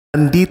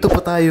Nandito po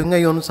tayo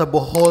ngayon sa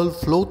Bohol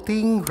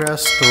Floating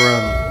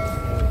Restaurant,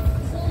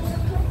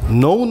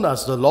 known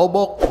as the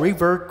Lobok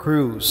River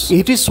Cruise.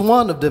 It is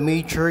one of the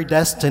major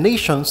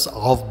destinations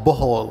of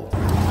Bohol.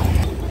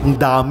 Ang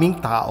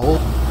daming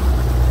tao.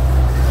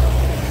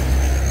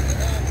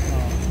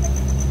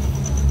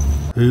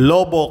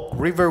 Lobok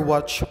River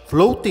Watch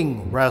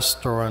Floating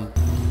Restaurant.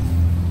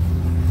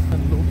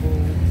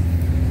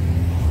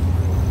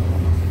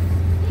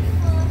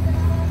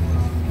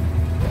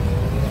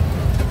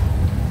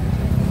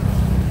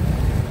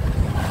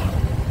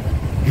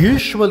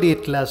 Usually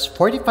it lasts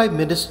 45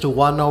 minutes to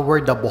 1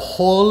 hour, the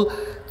Bohol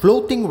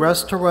Floating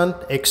Restaurant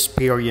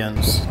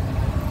experience.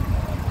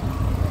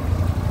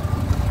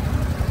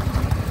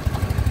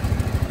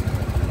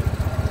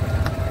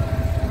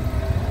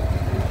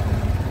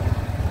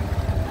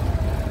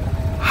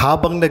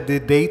 Habang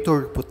nagde-day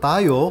tour po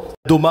tayo,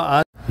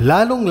 dumaan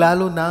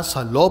lalong-lalo na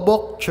sa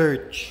Lobok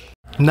Church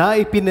na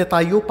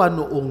ipinatayo pa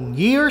noong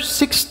year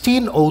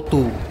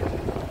 1602.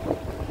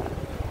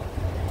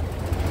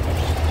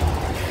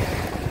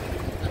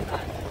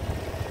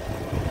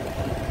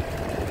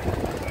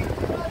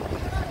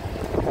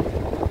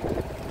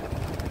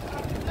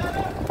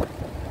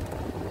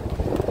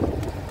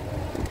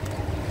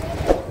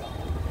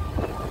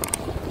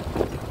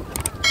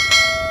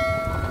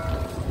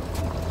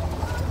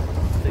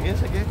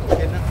 Sige,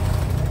 okay na.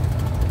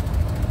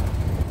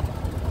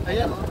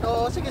 Ayan,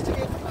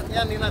 sige.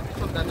 Ayan, hindi natin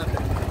sundan natin.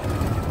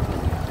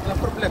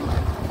 Walang problema.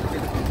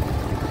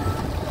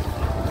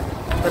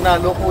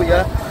 Panalo,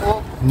 kuya.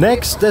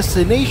 Next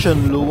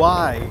destination,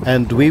 Luay.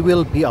 And we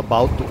will be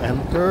about to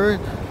enter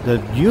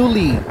the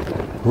newly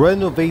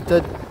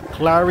renovated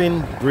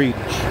Clarin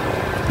Bridge.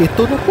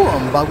 Ito na po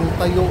ang bagong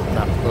tayo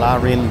na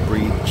Clarin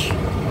Bridge.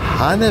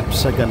 Hanep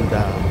sa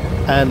ganda.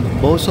 And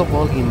most of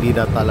all, hindi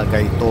na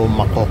talaga ito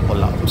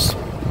makokolapse.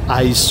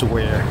 I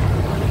swear.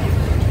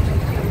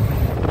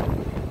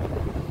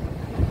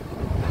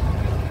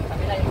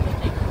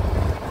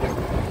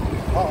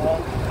 Oo,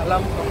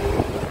 alam ko.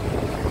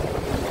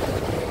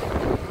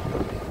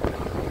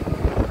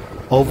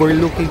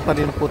 Overlooking pa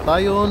rin po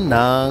tayo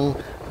ng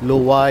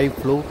Luay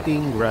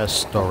Floating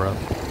Restaurant.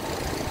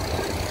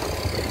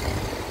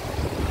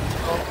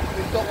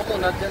 Dito ko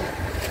muna dyan.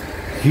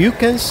 You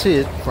can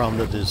see it from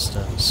the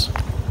distance.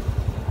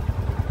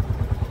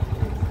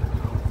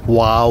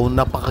 Wow,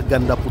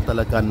 napakaganda po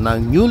talaga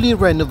ng newly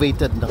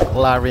renovated na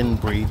Clarin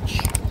Bridge.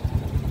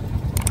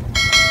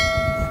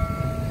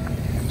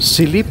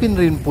 Silipin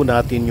rin po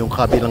natin yung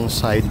kabilang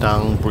side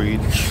ng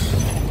bridge.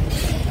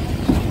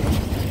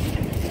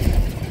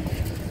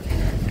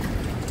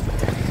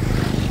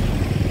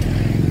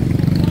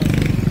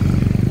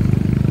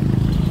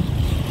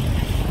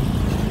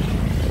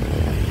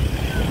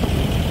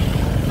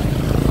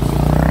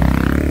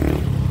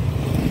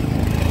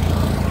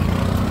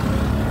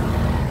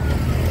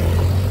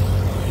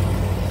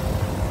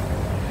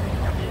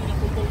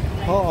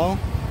 Oo.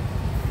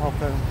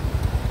 Okay.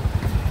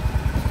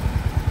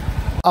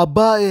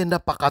 Aba,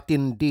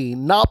 napakatindi,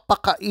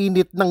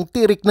 napakainit ng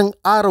tirik ng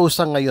araw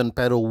sa ngayon,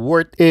 pero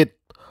worth it.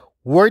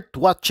 Worth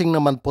watching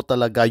naman po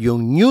talaga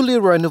yung newly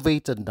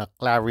renovated na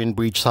Clarin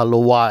Bridge sa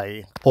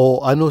Luay.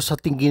 O ano sa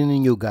tingin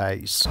niyo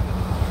guys?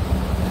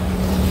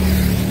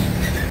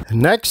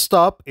 Next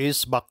stop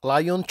is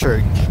Baclayon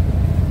Church.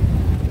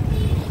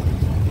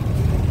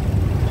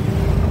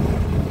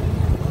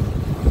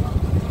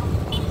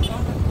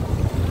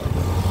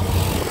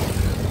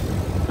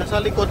 Sa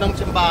likod ng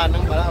simbahan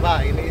ng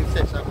bahay ni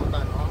Inses ako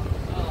tanong.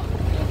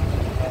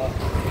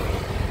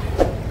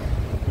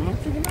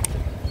 Sige na.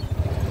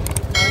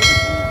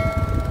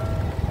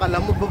 Kala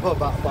mo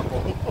bababa pa ko.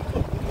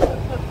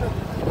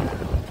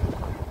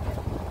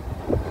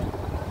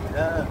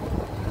 Yeah.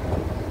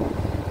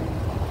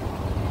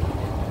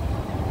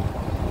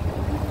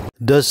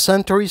 The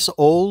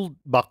centuries-old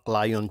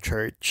Baclayon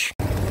Church.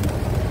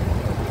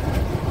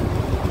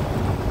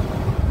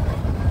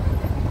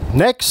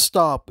 Next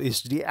stop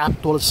is the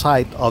actual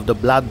site of the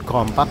blood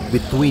compact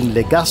between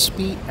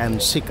Legazpi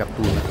and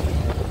Sikatuna.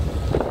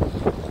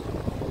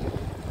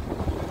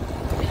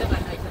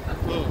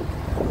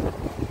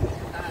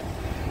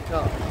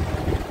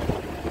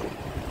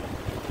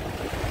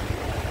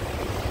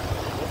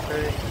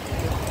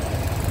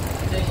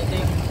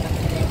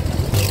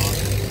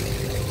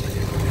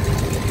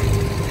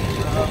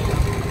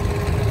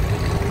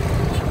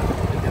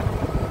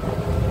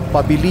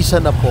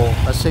 Pabilisan na po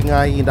kasi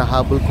nga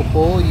hinahabol ko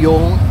po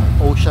yung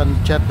ocean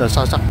jet na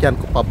sasakyan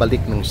ko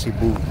pabalik ng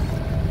Cebu.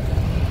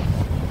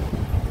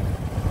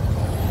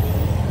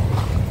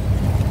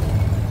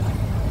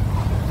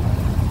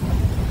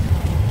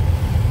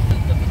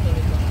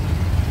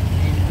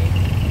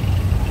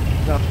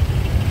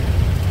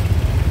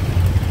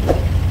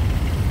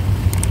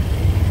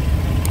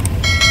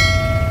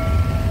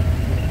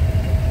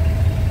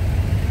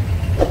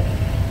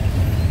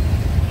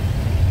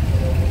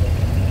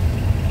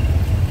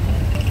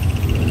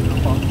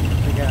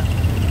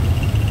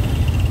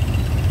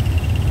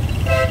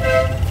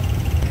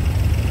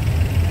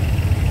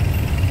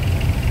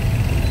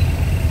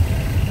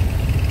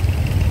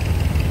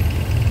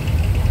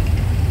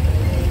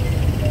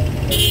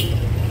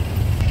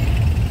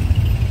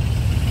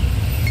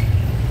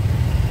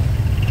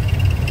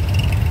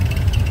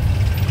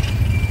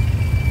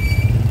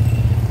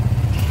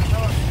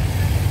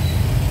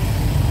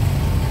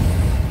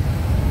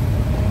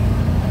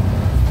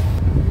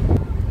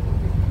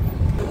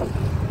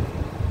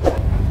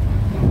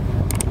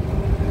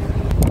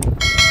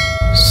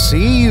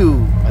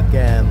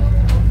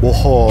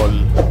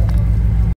 Bohol.